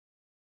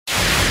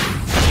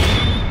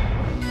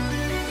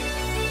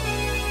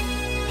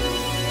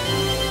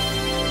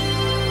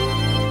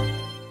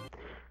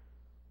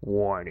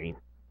Warning.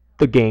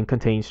 The game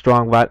contains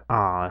strong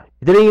violence.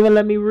 It didn't even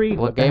let me read.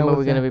 What game are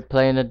we gonna be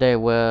playing today?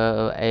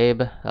 Well, Abe,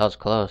 that was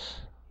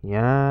close.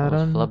 Yeah, I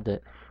almost don't. flubbed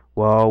it.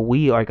 Well,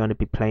 we are gonna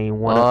be playing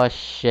one Oh of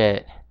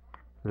shit.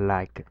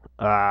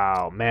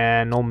 Oh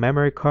man, no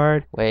memory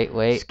card. Wait.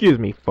 Excuse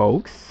me,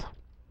 folks.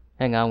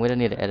 Hang on, we don't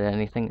need to edit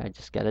anything. I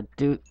just gotta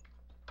do.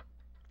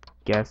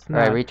 Guess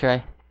not. Alright,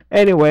 retry.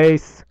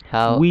 Anyways,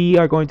 How? we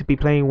are going to be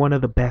playing one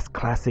of the best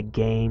classic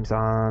games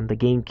on the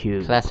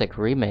GameCube. Classic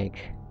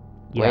remake.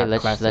 Yeah,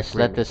 Wait, let's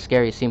let this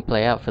scary scene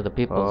play out for the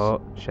peoples.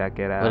 Oh, check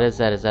it out. What is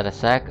that? Is that a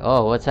sack?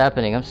 Oh, what's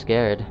happening? I'm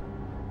scared.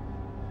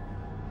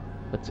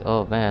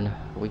 Oh man,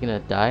 are we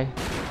gonna die?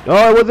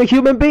 Oh, it was a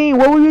human being.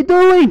 What were you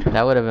doing?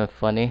 That would have been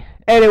funny.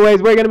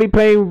 Anyways, we're gonna be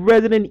playing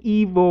Resident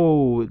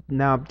Evil.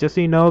 Now, just so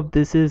you know,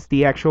 this is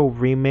the actual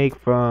remake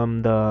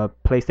from the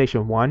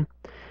PlayStation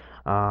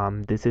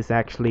 1. This is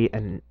actually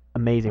an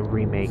amazing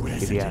remake,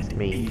 if you ask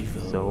me.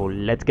 So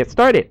let's get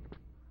started.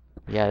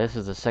 Yeah, this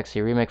is a sexy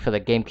remake for the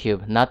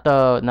GameCube, not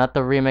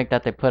the remake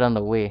that they put on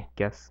the Wii.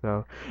 Guess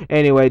so.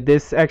 Anyway,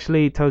 this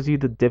actually tells you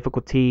the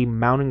difficulty.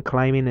 Mountain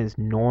climbing is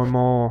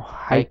normal.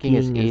 Hiking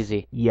is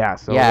easy. Yeah.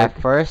 So yeah,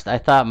 at first I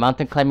thought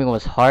mountain climbing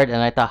was hard,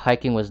 and I thought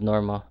hiking was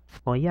normal.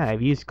 Well, yeah,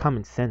 if you use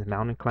common sense,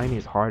 mountain climbing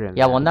is harder.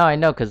 Yeah, well now I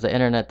know because the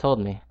internet told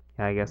me.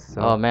 Yeah, I guess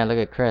so. Oh man, look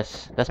at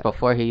Chris. That's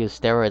before he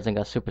used steroids and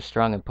got super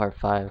strong in part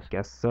 5.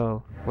 Guess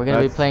so. We're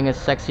gonna be playing as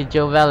sexy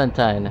Joe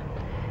Valentine.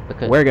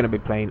 We're gonna be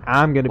playing.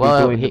 I'm gonna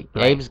be doing.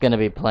 Abe's gonna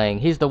be playing.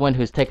 He's the one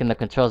who's taking the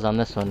controls on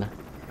this one,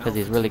 because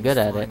he's really good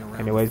at it.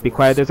 Anyways, be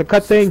quiet. There's a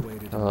cutscene.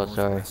 Oh,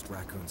 sorry.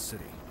 Raccoon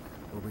City,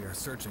 where we are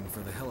searching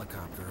for the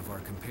helicopter of our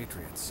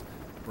compatriots,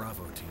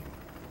 Bravo team,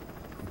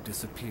 who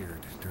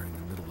disappeared during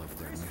the middle of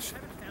their mission.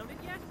 No,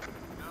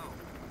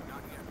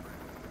 not yet,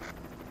 Brad.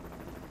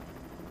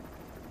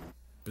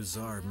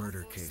 Bizarre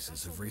murder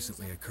cases have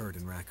recently occurred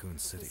in Raccoon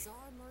City.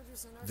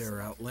 There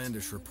are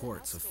outlandish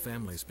reports of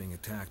families being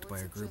attacked by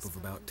a group of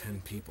about 10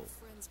 people.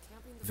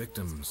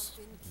 Victims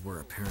were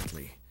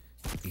apparently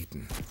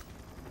eaten.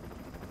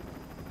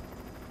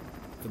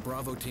 The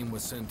Bravo team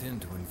was sent in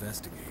to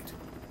investigate,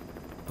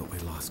 but we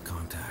lost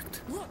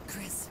contact. Look,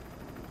 Chris.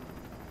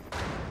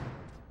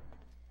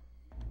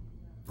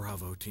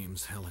 Bravo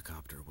team's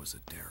helicopter was a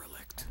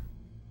derelict.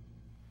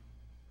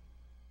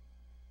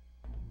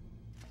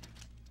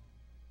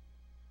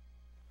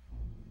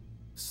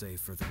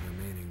 Save for the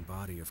remaining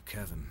body of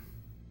Kevin.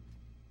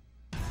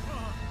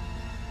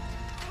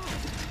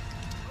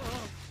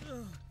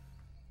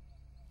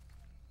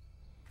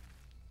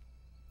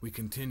 We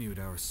continued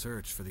our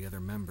search for the other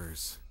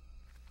members,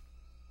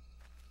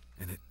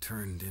 and it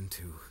turned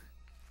into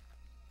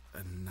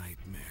a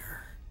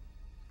nightmare.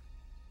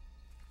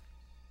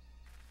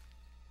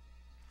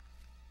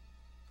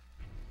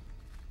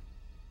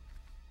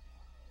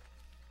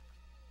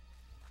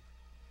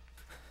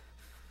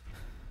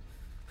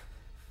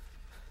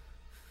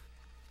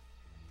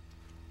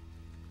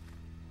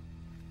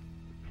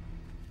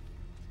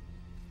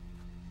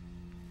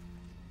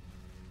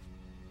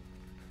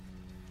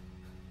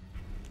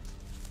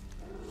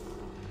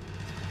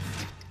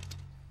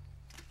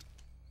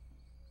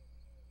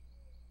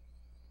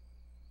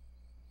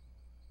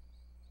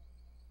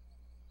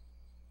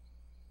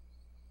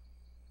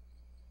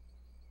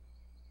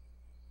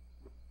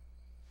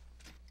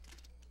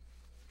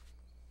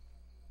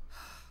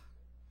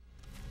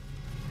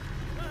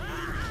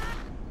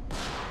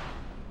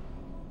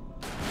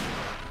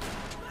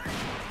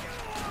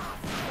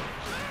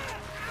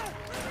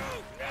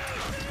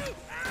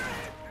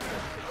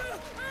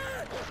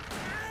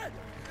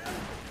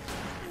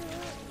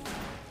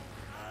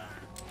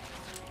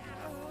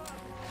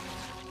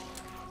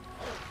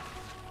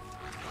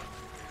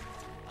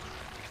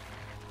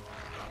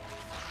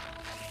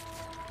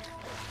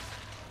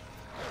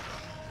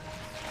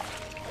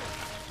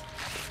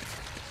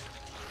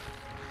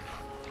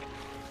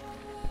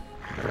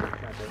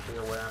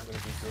 Where I'm gonna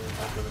be doing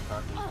most of the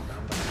talking.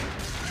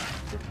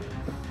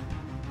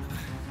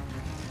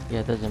 Yeah,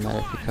 it doesn't matter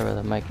if you cover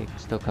the mic, it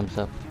still comes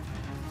up.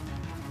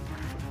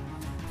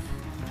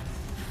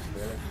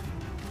 Really?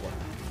 What?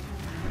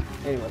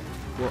 Anyway,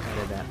 we'll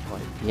edit that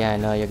part. Yeah, I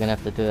know, you're gonna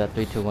have to do that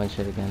 3, 2, 1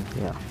 shit again.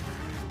 Yeah.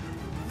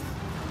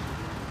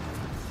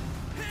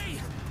 Hey,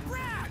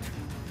 Brad!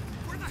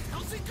 Where the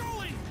hell's he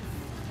going?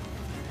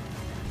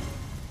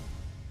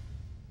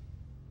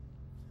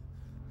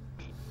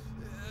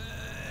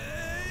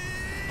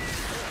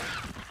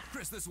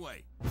 Chris, this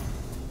way.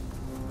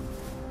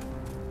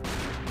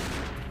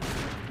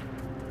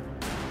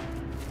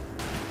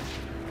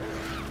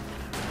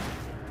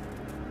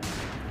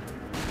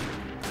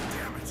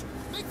 Damn it!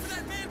 Make for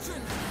that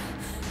mansion!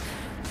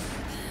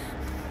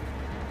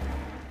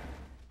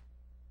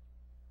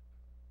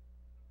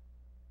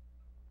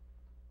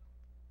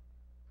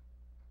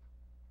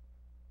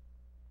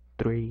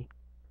 Three.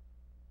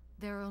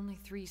 There are only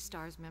 3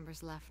 STARS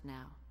members left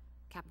now.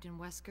 Captain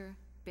Wesker,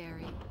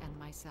 Barry, and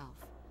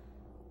myself.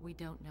 We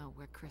don't know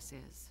where Chris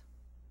is.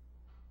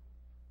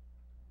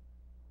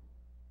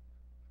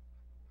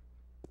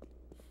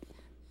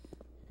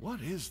 What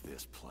is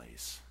this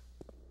place?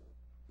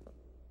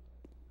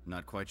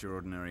 Not quite your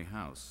ordinary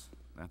house,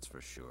 that's for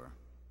sure.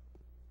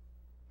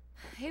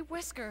 Hey,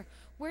 Wesker,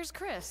 where's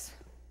Chris?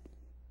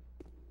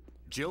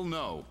 Jill,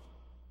 no!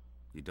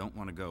 You don't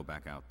want to go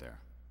back out there.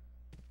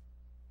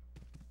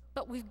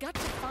 But we've got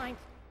to find...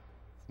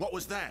 What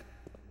was that?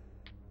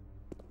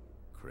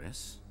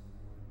 Chris?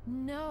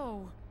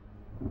 No.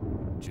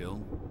 Jill,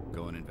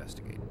 go and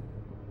investigate.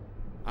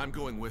 I'm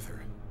going with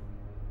her.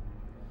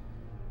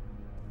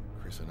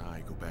 Chris and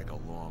I go back a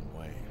long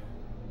way.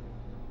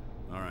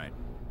 Alright.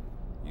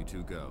 You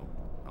two go.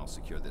 I'll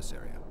secure this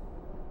area.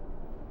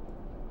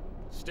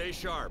 Stay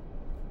sharp.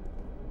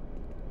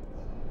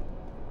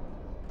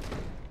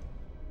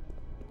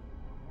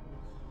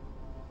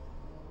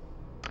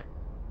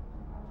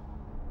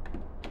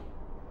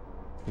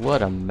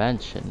 What a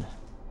mansion.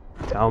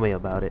 Tell me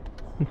about it.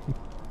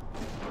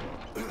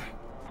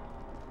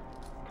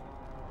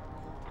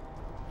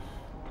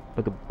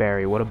 Look at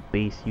Barry, what a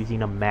beast,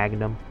 using a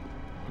magnum.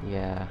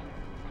 Yeah.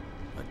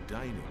 A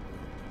dining room.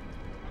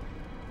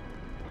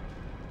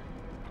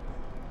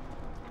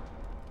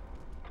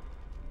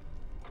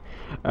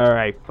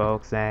 Alright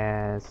folks,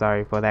 and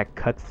sorry for that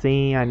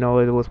cutscene. I know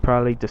it was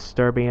probably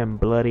disturbing and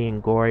bloody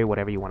and gory,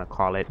 whatever you want to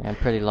call it. And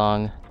pretty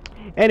long.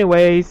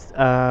 Anyways,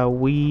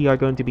 we are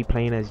going to be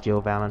playing as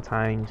Jill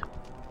Valentine.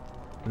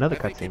 Another I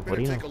think cutscene, you what better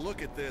do you take know? a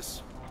look at this.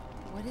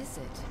 What is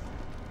it?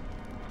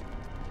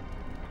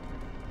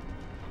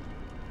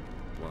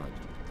 Blood.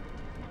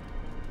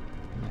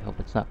 I hope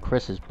it's not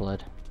Chris's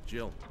blood.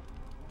 Jill,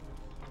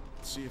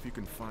 see if you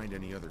can find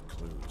any other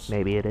clues.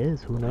 Maybe it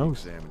is, who We'll be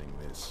knows? examining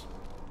this.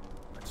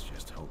 Let's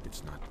just hope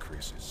it's not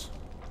Chris's.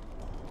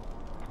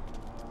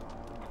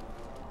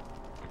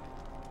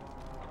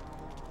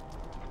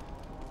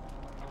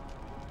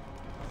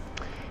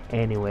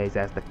 Anyways,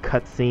 as the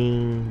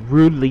cutscene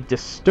rudely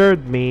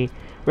disturbed me,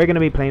 we're going to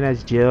be playing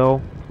as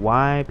Jill.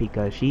 Why?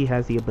 Because she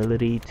has the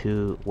ability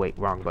to... Wait,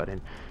 wrong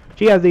button.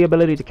 She has the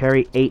ability to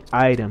carry 8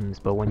 items,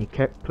 but when you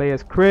play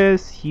as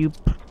Chris, you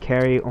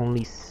carry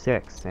only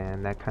 6,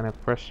 and that kind of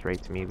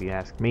frustrates me if you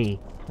ask me.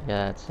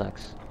 Yeah, it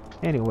sucks.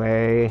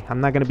 Anyway, I'm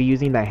not going to be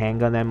using the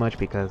handgun that much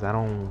because I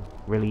don't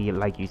really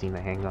like using the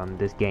handgun in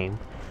this game.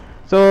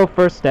 So,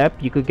 first step,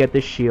 you could get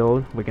this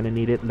shield. We're going to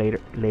need it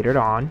later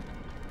on.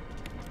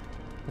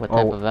 What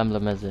type of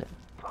emblem is it?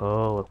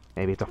 Oh,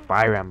 maybe it's a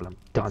fire emblem.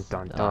 Dun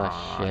dun dun.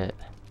 Oh shit.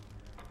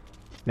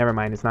 Never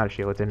mind, it's not a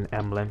shield, it's an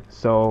emblem.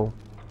 So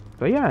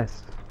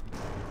yes.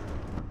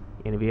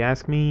 And if you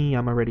ask me,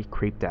 I'm already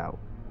creeped out.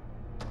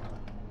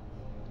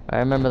 I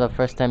remember the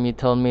first time you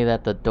told me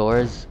that the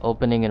doors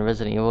opening in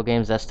Resident Evil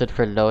games, that stood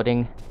for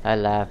loading. I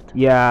laughed.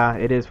 Yeah,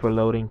 it is for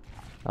loading.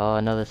 Oh,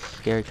 another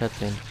scary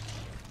cutscene.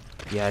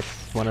 Yeah,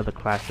 it's one of the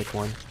classic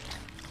ones.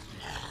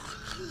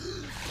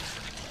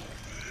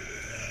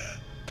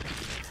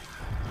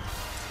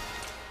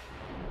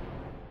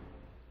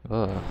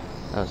 Oh,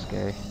 that was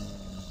scary.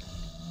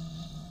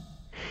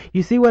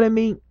 You see what I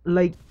mean?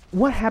 Like,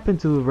 what happened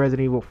to the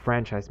Resident Evil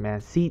franchise,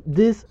 man? See,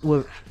 this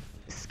was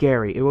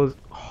scary. It was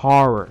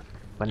horror.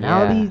 But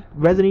now Yeah. these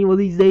Resident Evil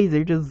these days,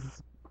 they're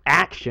just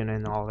action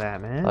and all that,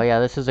 man. Oh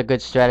yeah, this is a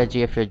good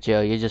strategy if you're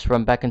Jill. You just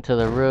run back into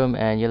the room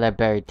and you let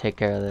Barry take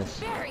care of this.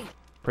 Barry!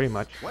 Pretty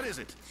much. What is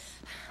it?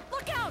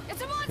 Look out!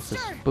 It's a It's a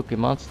monster! spooky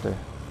monster.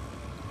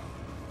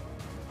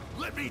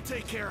 Let me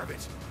take care of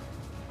it.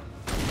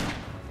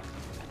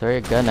 Throw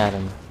your gun at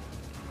him.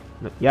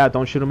 Yeah,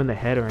 don't shoot him in the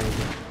head or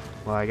anything.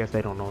 Well, I guess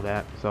they don't know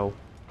that, so...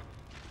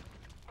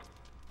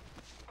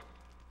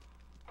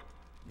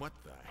 What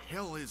the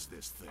hell is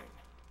this thing?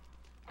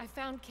 I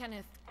found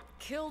Kenneth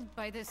killed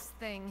by this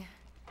thing.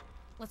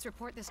 Let's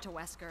report this to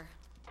Wesker.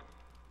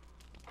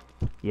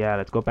 Yeah,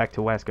 let's go back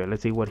to Wesker.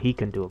 Let's see what he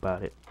can do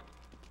about it.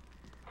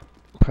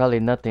 Probably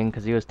nothing,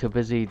 because he was too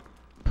busy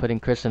putting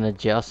Chris in a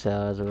jail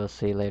cell, as we'll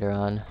see later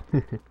on.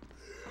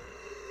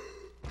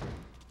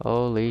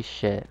 Holy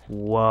shit.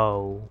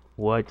 Whoa,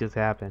 what just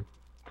happened?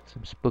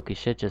 Some spooky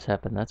shit just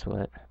happened, that's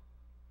what.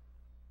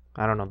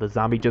 I don't know, the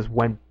zombie just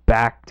went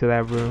back to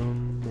that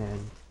room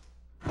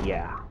and...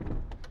 yeah.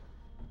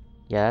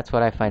 Yeah, that's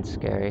what I find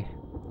scary.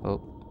 Oh.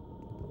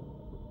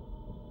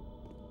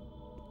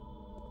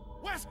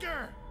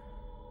 Wesker!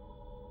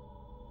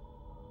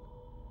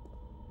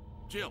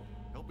 Jill,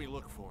 help me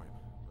look for him.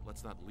 But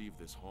let's not leave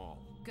this hall.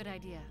 Good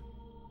idea.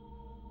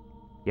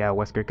 Yeah,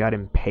 Wesker got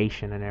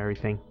impatient and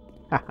everything.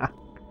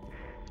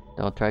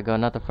 Don't try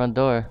going out the front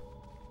door.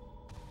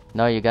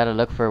 No, you gotta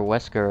look for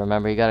Wesker,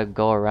 remember? You gotta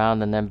go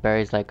around and then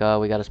Barry's like, oh,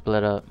 we gotta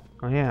split up.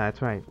 Oh yeah,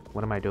 that's right.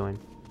 What am I doing?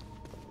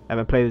 I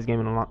haven't played this game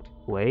in a long...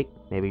 Wait,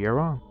 maybe you're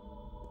wrong.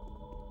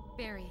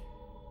 Barry.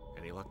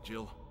 Any luck,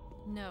 Jill?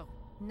 No,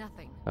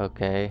 nothing.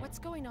 Okay. What's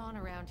going on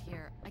around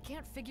here? I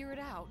can't figure it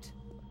out.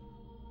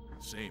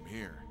 Same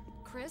here.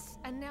 Chris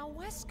and now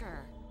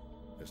Wesker.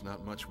 There's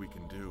not much we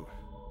can do.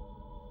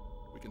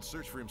 We can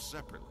search for him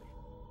separately.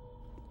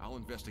 I'll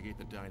investigate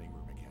the dining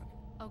room again.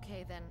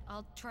 Okay then,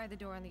 I'll try the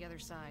door on the other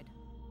side.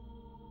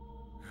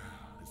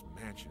 This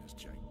mansion is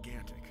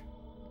gigantic.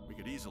 We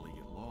could easily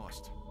get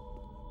lost.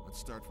 Let's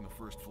start from the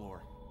first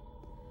floor.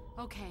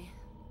 Okay.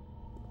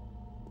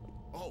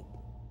 Oh,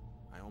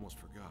 I almost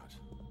forgot.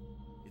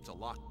 It's a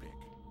lockpick.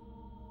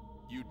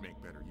 You'd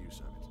make better use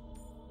of it.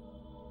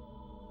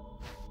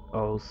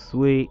 Oh,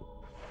 sweet.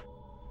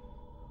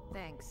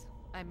 Thanks.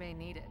 I may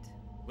need it.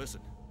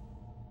 Listen,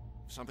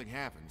 if something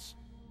happens,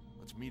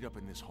 let's meet up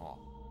in this hall.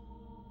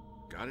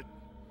 Got it?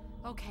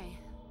 Okay.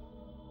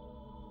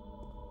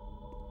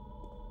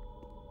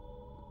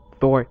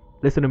 Thor,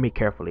 listen to me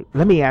carefully.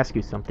 Let me ask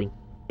you something.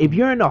 If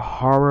you're in a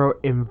horror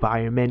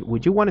environment,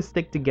 would you want to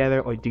stick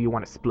together or do you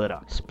want to split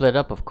up? Split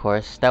up, of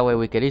course. That way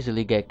we could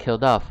easily get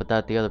killed off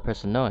without the other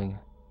person knowing.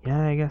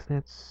 Yeah, I guess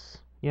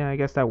I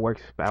guess that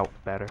works out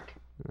better.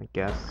 I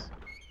guess.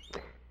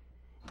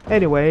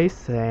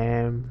 Anyways,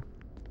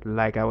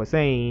 like I was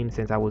saying,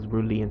 since I was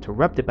rudely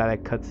interrupted by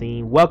that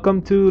cutscene,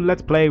 welcome to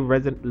Let's Play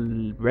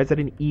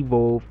Resident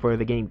Evil for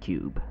the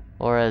GameCube.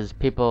 Or as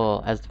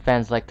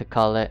fans like to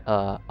call it,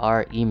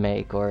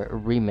 REmake or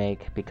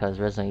remake, because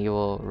Resident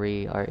Evil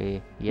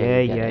RE.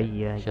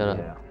 Yeah. Shut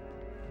up.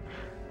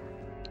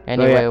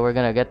 Anyway, yeah. we're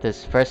gonna get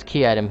this first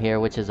key item here,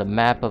 which is a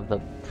map of the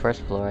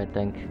first floor, I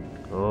think.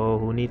 Oh,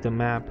 who needs a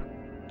map?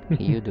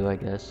 You do, I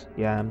guess.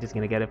 Yeah, I'm just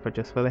gonna get it for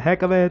the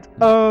heck of it.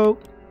 Oh,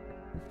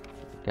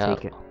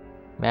 take it.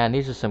 Man,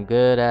 these are some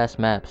good ass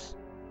maps.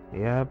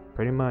 Yeah,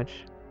 pretty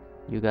much.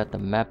 You got the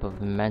map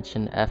of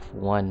Mansion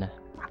F1.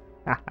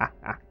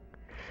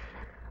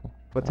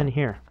 What's in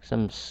here?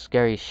 Some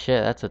scary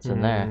shit. That's what's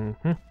in there.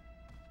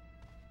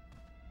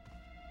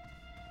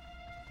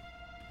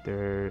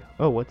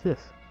 Oh, what's this?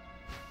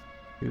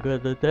 You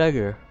got the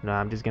dagger. No,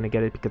 I'm just gonna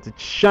get it because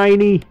it's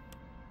shiny.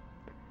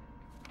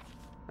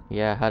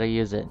 Yeah, how to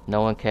use it.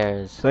 No one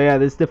cares. So yeah,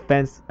 this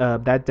defense,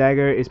 that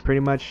dagger is pretty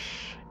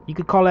much, you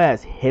could call it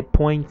as hit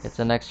points. It's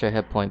an extra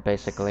hit point,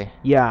 basically.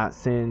 Yeah,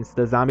 since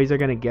the zombies are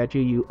gonna get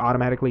you, you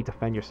automatically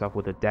defend yourself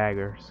with a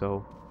dagger.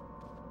 So.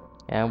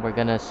 And we're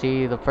gonna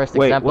see the first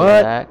Wait, example what?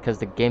 of that, because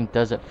the game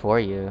does it for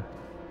you.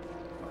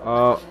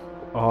 Oh,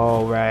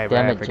 right,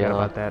 Damn I it, forgot Joe.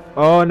 about that.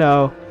 Oh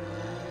no.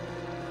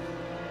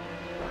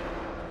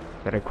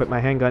 Better quit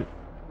my handgun.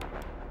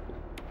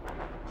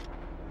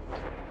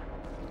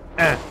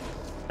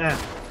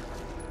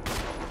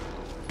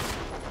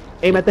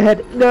 Aim at the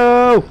head.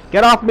 No!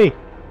 Get off me!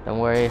 Don't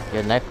worry,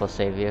 your knife will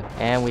save you.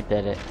 And we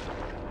did it.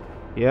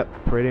 Yep,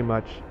 pretty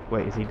much.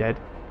 Wait, is he dead?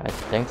 I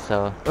think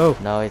so. Oh.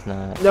 No, he's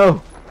not.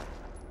 No!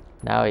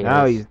 Now he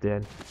Now is. he's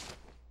dead.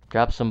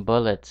 Drop some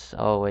bullets.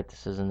 Oh, wait,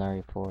 this is an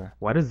RE4.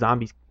 Why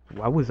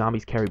would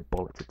zombies carry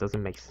bullets? It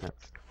doesn't make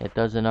sense. It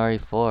does an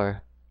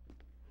RE4.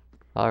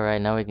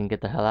 Alright, now we can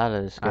get the hell out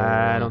of this I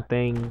guy. don't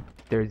think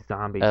there's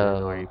zombies in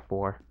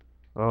RE4.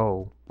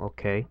 Oh,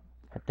 okay.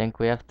 I think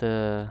we have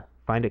to...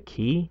 Find a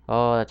key?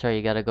 Oh, that's right,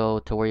 you gotta go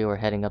to where you were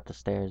heading up the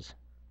stairs.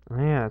 Oh,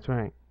 yeah, that's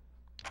right.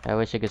 I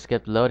wish I could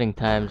skip loading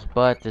times,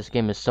 but this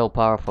game is so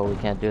powerful we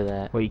can't do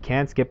that. Well, you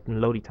can skip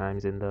loading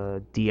times in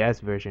the DS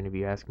version if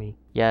you ask me.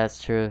 Yeah,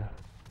 that's true.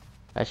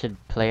 I should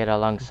play it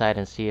alongside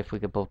and see if we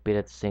could both beat it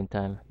at the same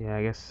time. Yeah,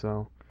 I guess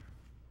so.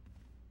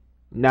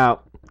 Now,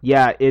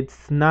 yeah,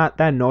 it's not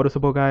that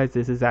noticeable, guys.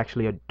 This is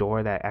actually a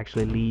door that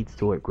actually leads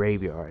to a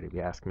graveyard, if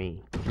you ask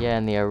me. Yeah,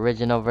 in the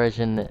original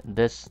version,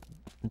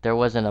 there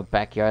wasn't a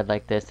backyard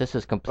like this. This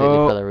is completely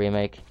for the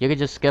remake. You could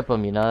just skip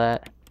them, you know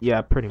that?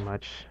 Yeah, pretty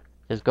much.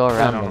 Just go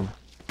around them.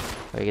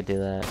 Or you could do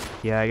that.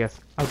 Yeah, I guess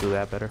I'll do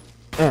that better.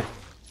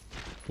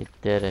 You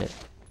did it.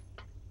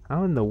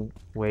 How in the...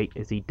 Wait,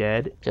 is he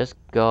dead? Just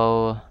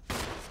go...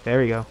 There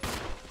we go.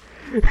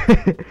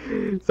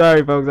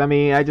 Sorry, folks. I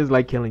mean, I just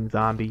like killing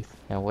zombies.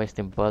 And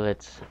wasting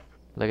bullets.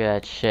 Look at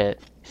that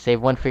shit.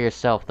 Save one for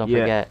yourself, don't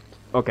forget.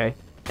 Okay.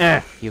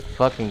 You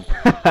fucking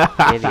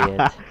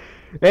idiot.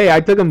 Hey, I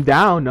took him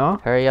down, no?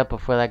 Hurry up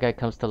before that guy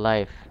comes to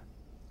life.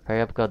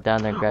 Hurry up, go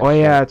down there and grab Oh,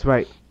 shit. yeah, that's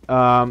right.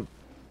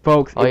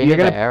 Folks, Oh, if you you're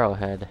need gonna... an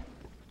arrowhead.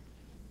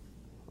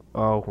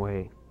 Oh,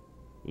 wait.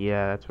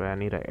 Yeah, that's right. I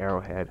need an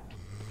arrowhead.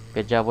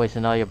 Good job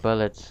wasting all your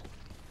bullets.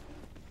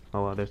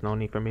 Oh, well, there's no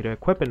need for me to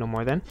equip it no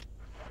more then.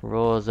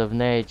 Rules of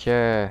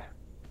nature.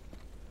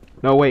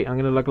 No, wait. I'm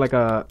gonna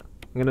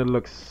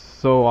look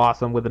so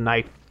awesome with a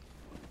knife.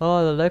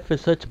 Oh, the knife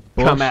is such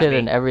Come at bullshit me.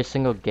 in every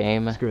single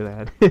game. Screw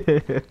that.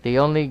 The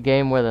only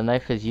game where the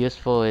knife is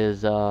useful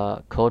is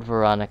Code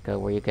Veronica,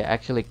 where you can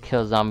actually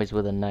kill zombies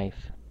with a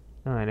knife.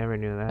 Oh, I never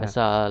knew that. I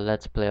saw a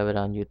Let's Play of it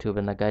on YouTube,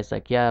 and the guy's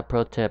like, "Yeah,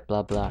 pro tip,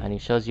 blah blah," and he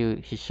shows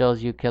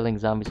you killing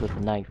zombies with a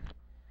knife.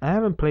 I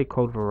haven't played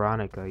Code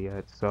Veronica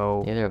yet,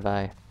 so... Neither have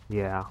I.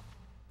 Yeah.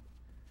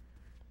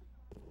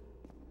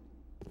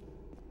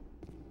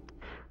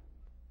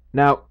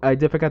 Now, I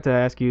did forget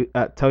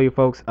to tell you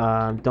folks,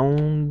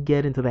 don't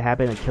get into the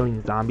habit of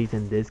killing zombies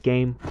in this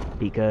game,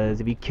 because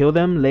if you kill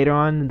them later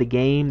on in the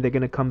game, they're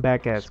gonna come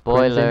back as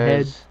Crimson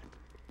Heads. Spoilers.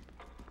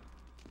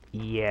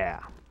 Yeah.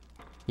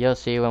 You'll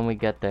see when we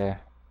get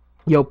there.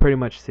 You'll pretty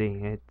much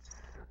see.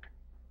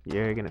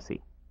 You're gonna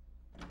see.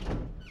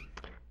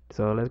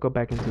 So let's go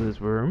back into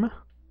this room.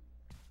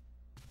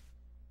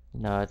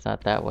 No, it's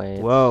not that way.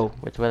 Whoa.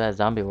 It's where that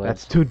zombie was.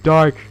 That's too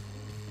dark.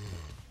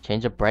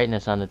 Change the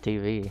brightness on the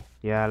TV.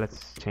 Yeah,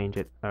 let's change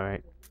it.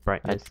 Alright.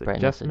 Brightness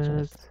Brightness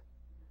adjustments.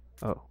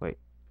 Oh, wait.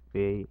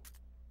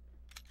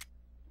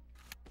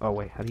 Oh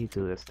wait, how do you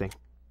do this thing?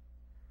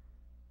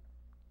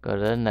 Go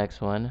to the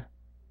next one.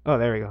 Oh,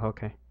 there we go.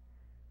 Okay.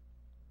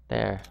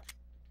 There.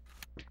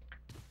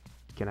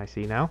 Can I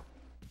see now?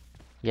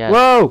 Yes.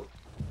 Whoa!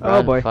 Oh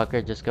Run, boy.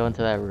 fucker. Just go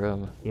into that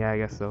room. Yeah, I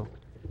guess so.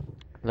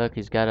 Look,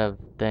 he's got a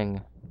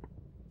thing.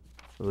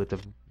 With the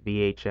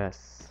VHS.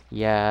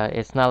 Yeah,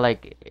 it's not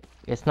like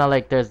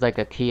there's like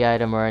a key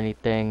item or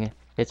anything.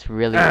 It's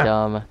really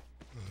dumb.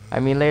 I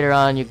mean, later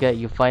on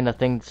you find a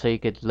thing so you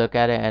could look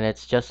at it, and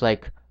it's just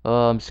like,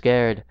 oh, I'm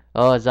scared.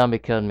 Oh, a zombie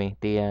killed me.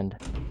 The end.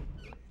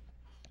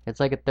 It's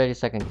like a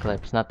 30-second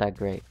clip. It's not that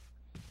great.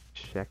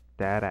 Check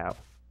that out.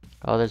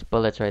 Oh, there's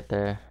bullets right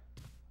there.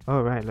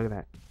 Oh right, look at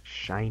that.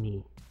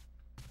 Shiny.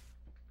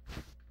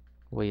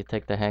 Will you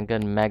take the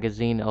handgun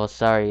magazine? Oh,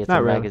 sorry, it's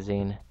Not a really.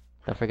 magazine.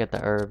 Don't forget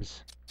the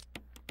herbs.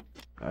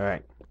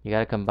 Alright. You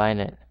gotta combine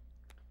it.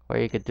 Or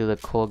you could do the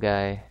cool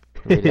guy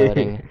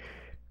reloading.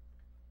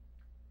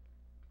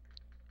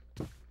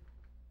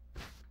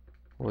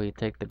 Will you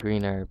take the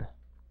green herb?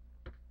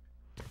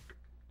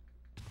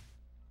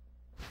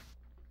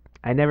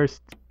 I never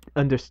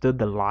understood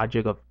the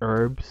logic of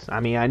herbs. I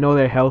mean, I know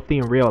they're healthy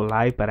in real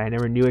life, but I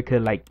never knew it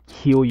could like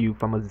heal you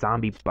from a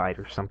zombie bite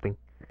or something.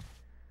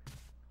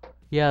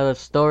 Yeah, the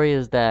story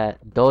is that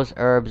those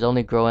herbs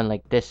only grow in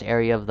like this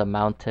area of the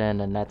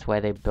mountain, and that's why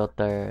they built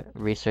their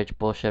research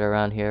bullshit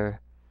around here.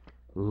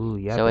 Ooh,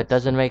 yeah. So it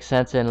doesn't make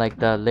sense in like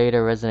the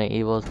later Resident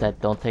Evils that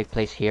don't take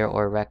place here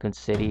or Raccoon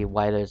City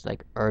why there's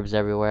like herbs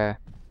everywhere.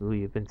 Ooh,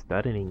 you've been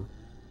studying.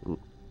 Ooh.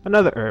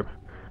 Another herb.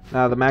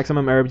 Now, the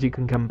maximum herbs you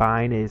can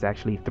combine is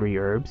actually 3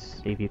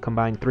 herbs. If you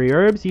combine 3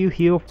 herbs, you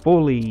heal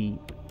fully.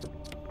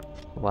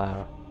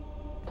 Wow.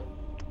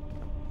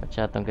 Watch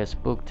out, don't get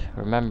spooked.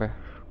 Remember.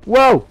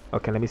 Whoa!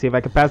 Okay, let me see if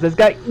I can pass this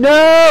guy.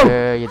 No!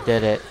 Sure, you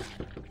did it.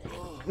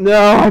 No,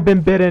 I've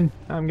been bitten.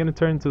 I'm gonna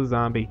turn into a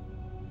zombie.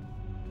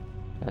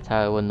 That's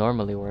how it would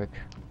normally work.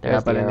 There's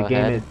Yeah, but the in the game,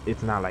 arrowhead.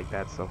 it's not like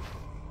that, so.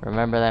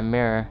 Remember that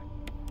mirror.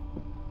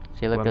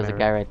 See, look, What there's a mirror?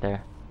 guy right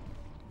there.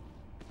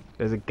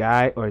 There's a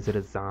guy, or is it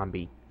a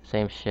zombie?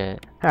 Same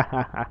shit.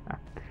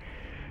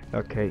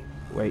 Okay,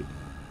 wait.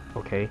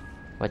 Okay.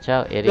 Watch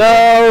out, idiot.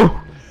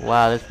 No!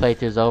 Wow, this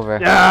playthrough's over.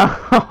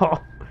 No!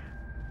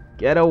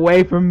 Get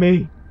away from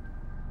me!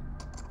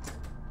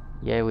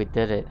 Yeah, we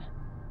did it.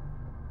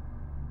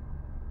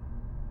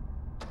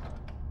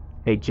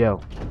 Hey,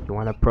 Jill, you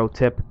want a pro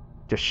tip?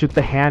 Just shoot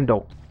the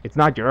handle. It's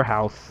not your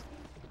house.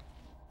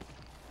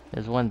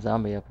 There's one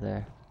zombie up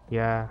there.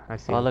 Yeah, I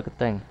see. Oh, look, a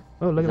thing.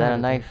 Oh, look Is at that a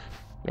knife?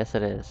 Yes,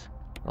 it is.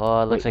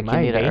 Oh, it looks Wait, like am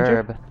I you in need a danger?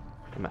 herb.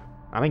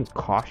 I'm in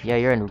caution. Yeah,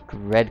 you're in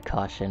red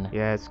caution.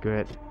 Yeah, it's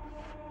good.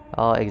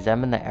 Oh,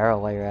 examine the arrow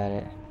while you're at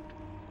it.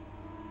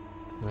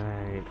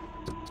 Right.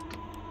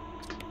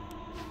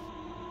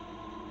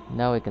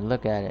 Now we can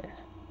look at it.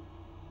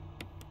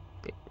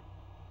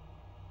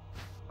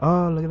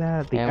 Oh, look at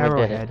that. The And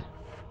we did it. arrowhead.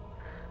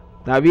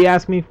 Now, if you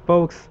ask me,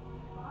 folks,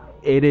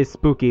 it is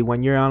spooky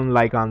when you're on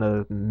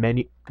the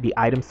menu, the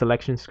item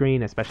selection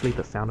screen, especially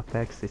the sound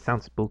effects. It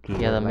sounds spooky.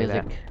 Yeah, the like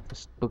music, that. the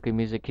spooky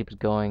music keeps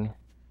going.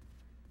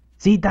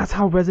 See, that's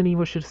how Resident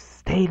Evil should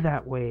stay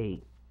that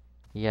way.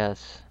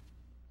 Yes.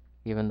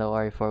 Even though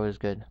RE4 was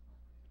good.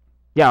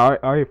 Yeah,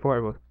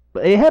 RE4 was,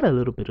 but it had a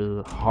little bit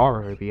of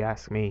horror, if you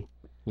ask me.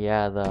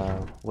 Yeah,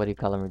 the, what do you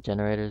call them,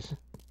 regenerators?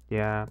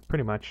 Yeah,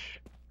 pretty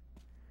much.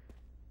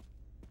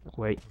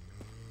 Wait.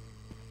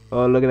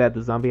 Oh, look at that.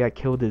 The zombie I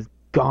killed is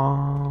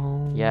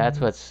gone. Yeah,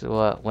 that's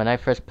when I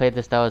first played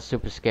this, that was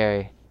super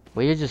scary.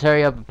 Will you just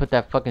hurry up and put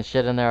that fucking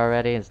shit in there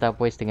already and stop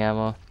wasting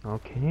ammo?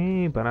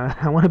 Okay, but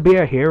I want to be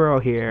a hero No,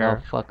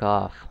 here. fuck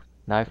off.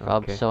 Now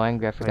Okay. I'm so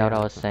angry I forgot yeah, what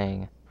I was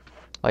saying.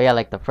 Oh yeah,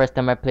 like the first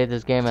time I played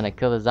this game and I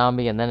killed a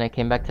zombie and then I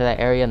came back to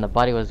that area and the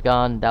body was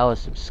gone, that was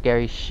some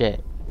scary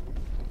shit.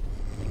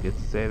 You could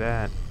say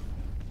that.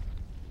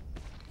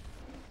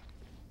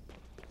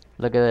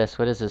 Look at this,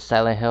 what is this,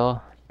 Silent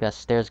Hill? Got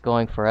stairs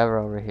going forever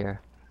over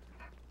here.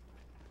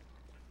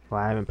 Well,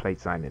 I haven't played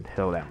Silent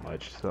Hill that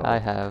much, so. I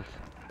have.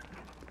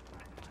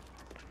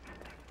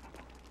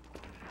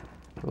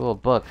 Ooh, a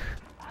book.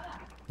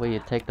 Will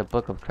you take the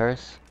Book of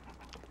Curse?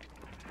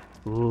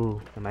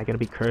 Ooh, am I gonna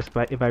be cursed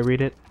by if I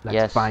read it? Let's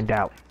Yes. find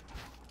out.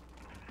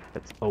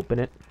 Let's open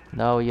it.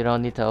 No, you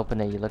don't need to open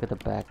it, you look at the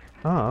back.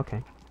 Oh,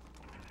 okay.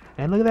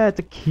 And look at that, it's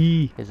a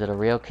key. Is it a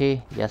real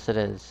key? Yes it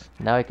is.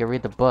 Now I can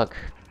read the book.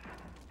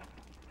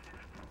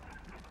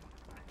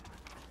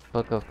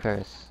 Book of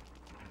Curse.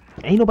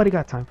 Ain't nobody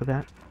got time for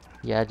that.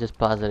 Yeah, just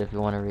pause it if you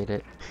want to read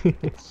it.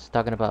 It's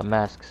talking about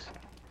masks.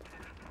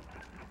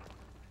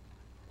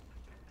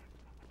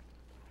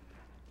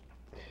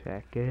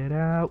 Check it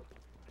out.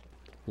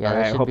 Yeah,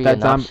 Alright, there should hope be that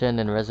an zomb- option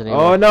in Resident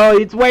Evil. Oh no,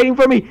 it's waiting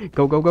for me.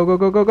 Go, go, go, go,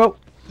 go, go, go.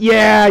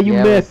 Yeah, you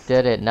Yeah, missed. we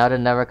did it. Now to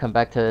never come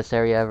back to this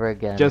area ever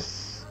again.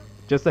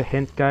 Just a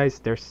hint, guys.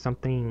 There's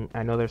something.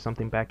 I know there's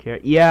something back here.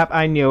 Yep,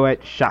 I knew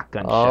it.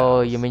 Shotgun Oh,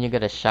 shells. you mean you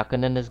get a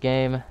shotgun in this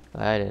game?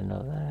 I didn't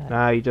know that.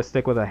 Nah, you just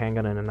stick with a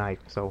handgun and a knife.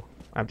 So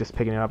I'm just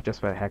picking it up just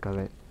for the heck of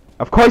it.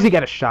 Of course you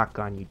get a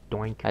shotgun, you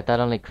doink. I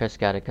thought only Chris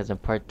got it, because in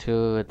part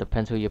 2, it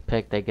depends who you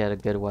pick, they get a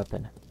good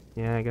weapon.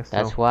 Yeah, I guess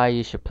That's so. why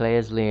you should play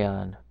as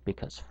Leon,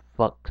 because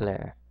fuck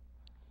Claire.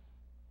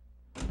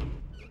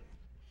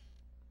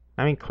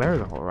 I mean,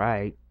 Claire's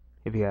alright,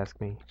 if you ask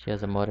me. She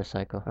has a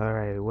motorcycle.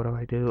 Alright, what do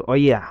I do? Oh,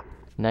 yeah.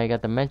 Now you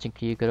got the mention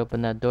key. You could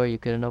open that door you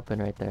couldn't open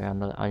right there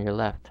on your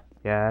left.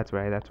 Yeah, that's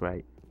right, that's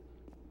right.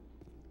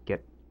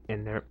 Get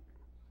in there.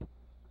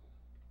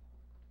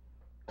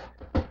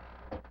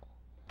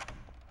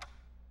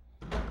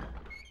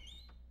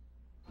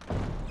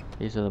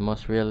 These are the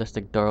most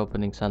realistic door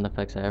opening sound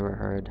effects I ever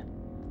heard.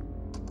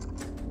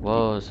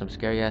 Whoa, some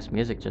scary ass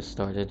music just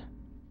started.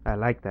 I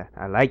like that.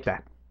 I like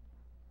that.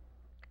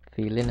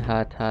 Feeling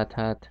hot, hot,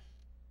 hot.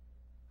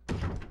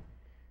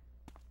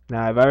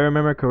 Now, if I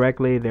remember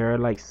correctly, there are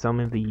like some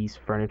of these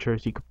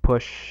furnitures you could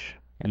push.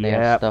 And they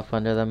have stuff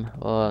under them.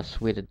 Oh,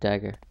 sweet, a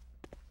dagger.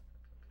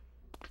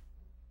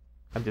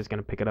 I'm just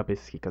gonna pick it up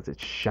because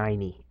it's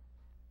shiny.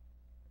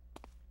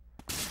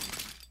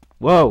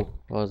 Whoa!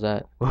 What was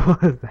that?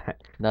 What was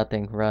that?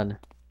 Nothing, run.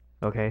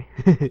 Okay.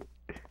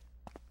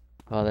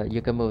 Oh,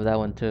 you can move that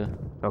one too.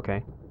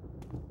 Okay.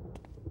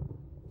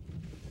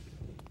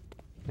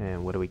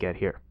 And what do we get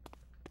here?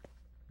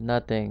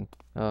 Nothing.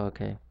 Oh,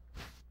 okay.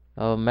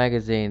 Oh,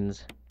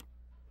 magazines.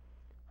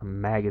 A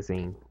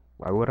magazine.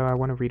 Why would I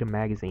want to read a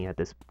magazine at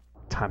this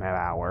time of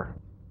hour?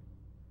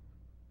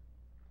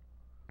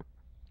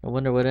 I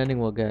wonder what ending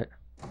we'll get.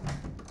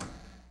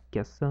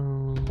 Guess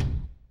so.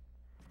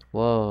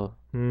 Whoa.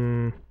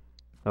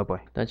 Oh boy.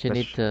 Don't you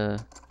need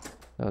to...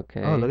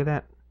 Okay. Oh, look at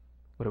that.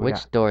 What do we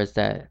Which door is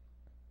that?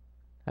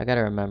 I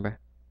gotta remember.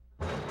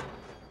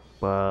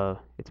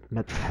 got? It's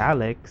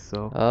metallic,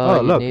 so... Oh,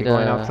 you look, need you're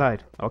going a-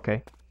 outside.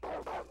 Okay.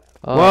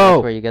 Oh, Whoa!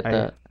 that's where you get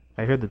the...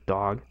 I heard the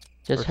dog.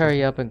 Just or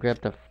hurry up and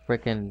grab the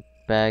frickin'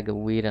 bag of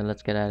weed and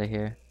let's get out of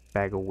here.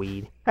 Bag of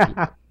weed.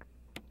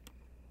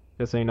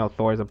 Just so you know,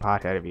 Thor's a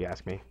pothead if you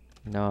ask me.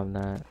 No, I'm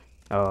not.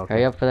 Oh, okay.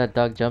 Hurry up for that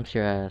dog jumps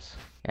your ass.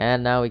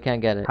 And now we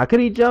can't get it. How could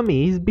he jump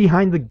me? He's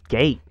behind the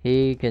gate.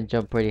 He can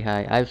jump pretty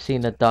high. I've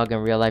seen a dog in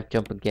real life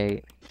jump a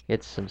gate.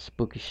 It's some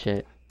spooky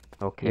shit.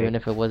 Okay. Even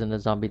if it wasn't a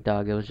zombie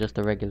dog, it was just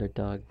a regular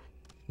dog.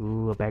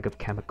 Ooh, a bag of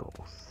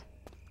chemicals.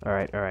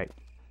 Alright, alright.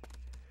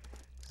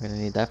 We're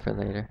gonna need that for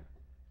later.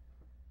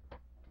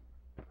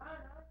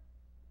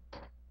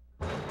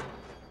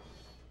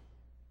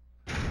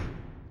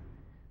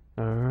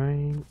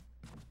 Alright.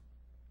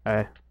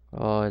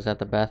 Oh, is that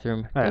the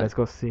bathroom? Alright, let's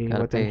go see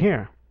gotta what's in pee.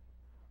 here.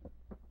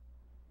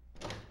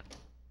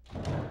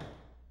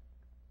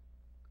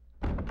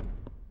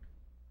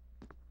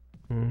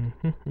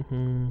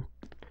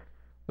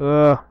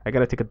 I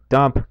gotta take a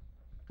dump.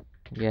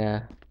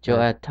 Yeah. Joe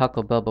Yeah. had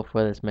Taco Bell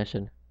before this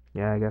mission.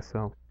 Yeah, I guess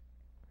so.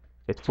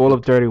 It's full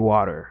of dirty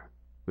water.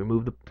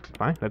 Remove the...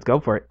 Fine, let's go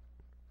for it.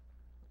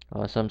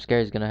 Oh, something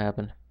scary is gonna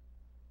happen.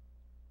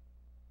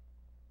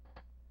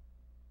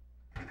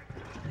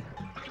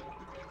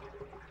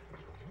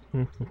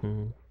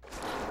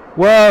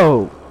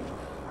 Whoa!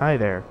 Hi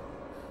there.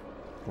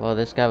 Well,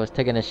 this guy was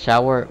taking a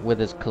shower with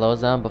his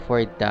clothes on before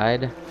he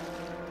died.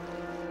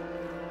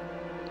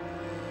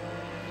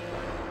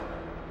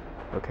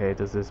 Okay,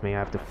 does this mean I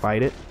have to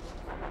fight it?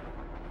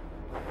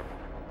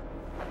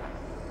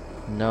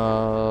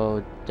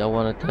 No, don't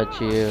want to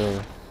touch you.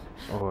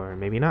 Or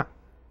maybe not.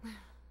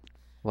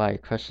 Why,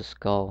 crush the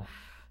skull.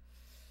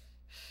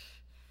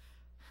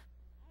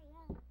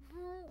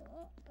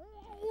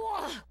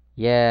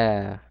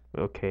 Yeah.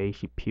 Okay,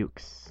 she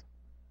pukes.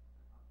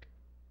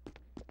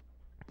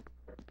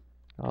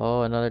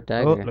 Oh, another Oh,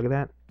 dagger. look at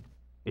that.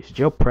 Is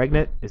Jill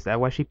pregnant? Is that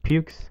why she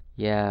pukes?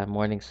 Yeah,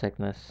 morning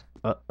sickness.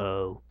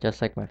 Uh-oh.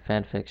 Just like my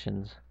fan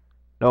fictions.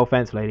 No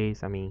offense,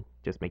 ladies. I mean,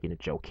 just making a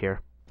joke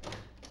here.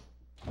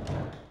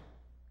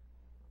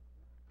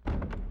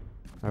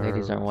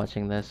 Ladies aren't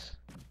watching this.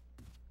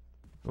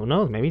 Who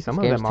knows? Maybe some This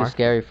of game's them too are.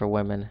 scary for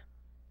women.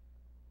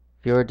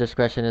 Viewer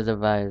discretion is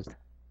advised.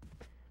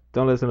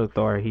 Don't listen to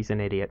Thor. He's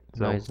an idiot.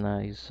 So, No, he's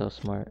not. He's so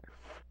smart.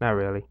 not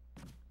really.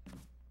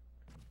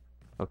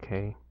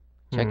 Okay.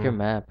 Check your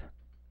map.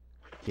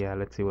 Yeah,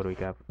 let's see what we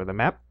got for the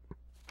map.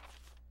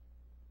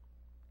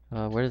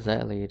 Where does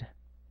that lead?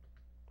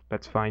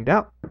 Let's find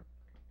out.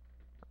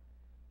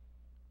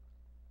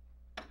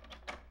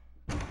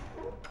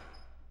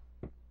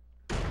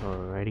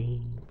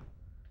 Alrighty.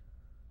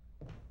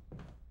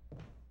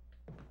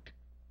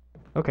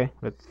 Okay,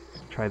 let's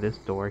try this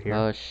door here.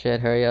 Oh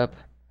shit, hurry up.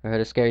 I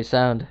heard a scary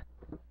sound.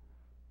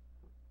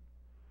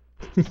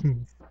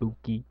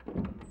 Spooky.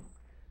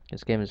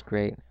 This game is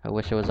great. I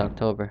wish it was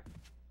October.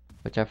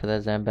 Watch out for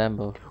that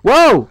Zambambo.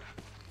 Whoa!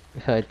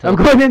 I I'm told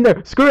going in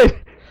there! Screw it!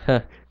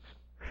 you.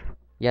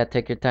 Yeah,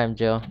 take your time,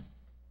 Joe.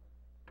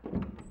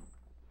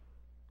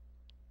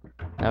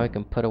 Now we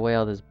can put away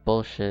all this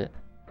bullshit.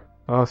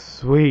 Oh,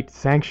 sweet.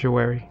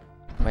 Sanctuary.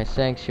 My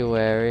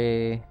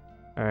sanctuary.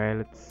 Alright,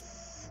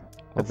 let's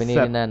We'll be set-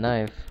 needing that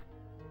knife.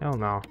 Hell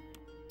no.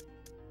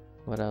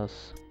 What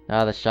else?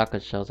 Ah, the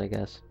shotgun shells, I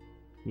guess.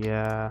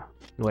 Yeah.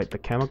 Wait, the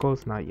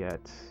chemicals? Not yet.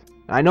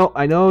 I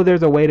know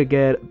there's a way to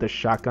get the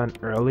shotgun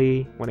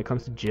early when it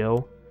comes to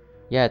Jill.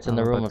 Yeah, it's in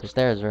the room but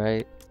upstairs,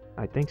 right?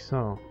 I think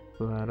so.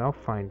 But I'll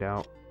find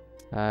out.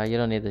 You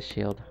don't need the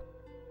shield.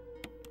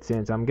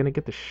 Since I'm gonna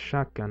get the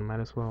shotgun, might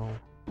as well.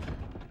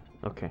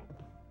 Okay.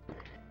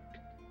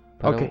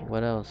 But Okay.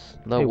 what else?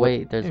 No, Hey,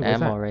 wait. There's hey,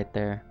 what's ammo that? right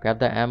there. Grab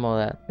the ammo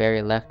that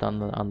Barry left on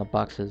the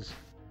boxes.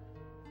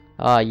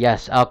 Ah,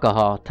 yes,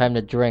 alcohol. Time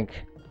to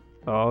drink.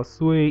 Oh,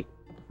 sweet.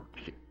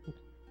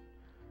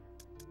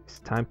 It's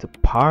time to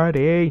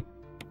party.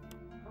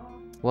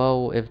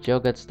 Well, if Jill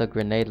gets the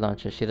grenade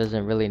launcher, she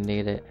doesn't really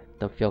need it.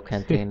 The fuel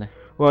canteen.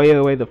 Well,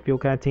 either way, the fuel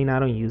canteen, I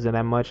don't use it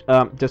that much.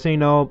 Just so you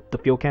know, the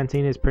fuel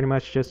canteen is pretty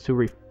much just to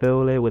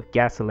refill it with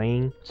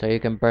gasoline. So you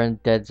can burn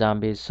dead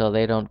zombies so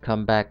they don't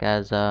come back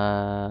as,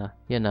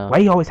 you know. Why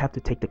you always have to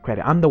take the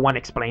credit? I'm the one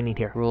explaining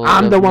here. Rules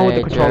I'm the of one with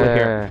the controller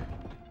here. nature.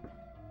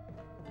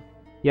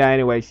 Yeah,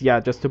 anyways, yeah,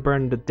 just to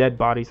burn the dead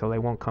body so they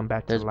won't come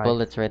back There's to life.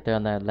 bullets right there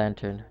on that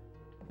lantern.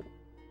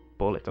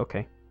 Bullets,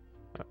 okay.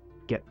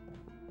 Get.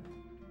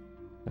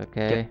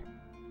 Okay.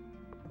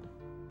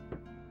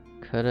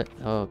 Could it?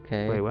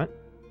 Okay. Wait, what?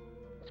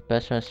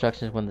 Special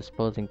instructions when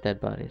disposing dead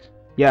bodies.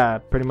 Yeah,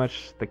 pretty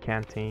much the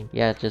canteen.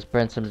 Yeah, just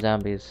burn some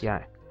zombies.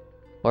 Yeah.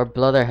 Or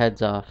blow their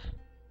heads off.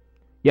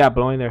 Yeah,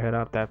 blowing their head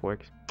off, that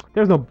works.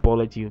 There's no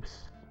bullets, you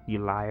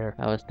liar.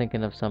 I was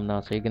thinking of some now.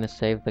 So you're gonna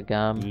save the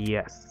gum?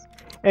 Yes.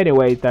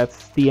 Anyway,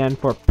 that's the end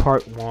for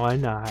part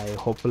 1. I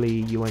hopefully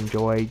you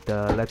enjoyed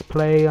the Let's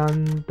Play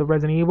on the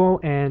Resident Evil.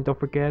 And don't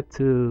forget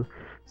to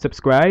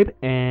subscribe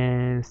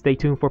and stay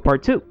tuned for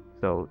part 2.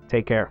 So,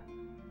 take care.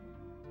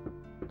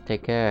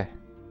 Take care,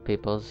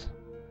 peoples.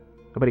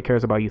 Nobody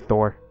cares about you,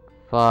 Thor.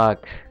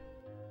 Fuck.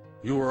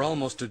 You were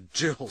almost a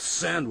Jill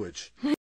sandwich.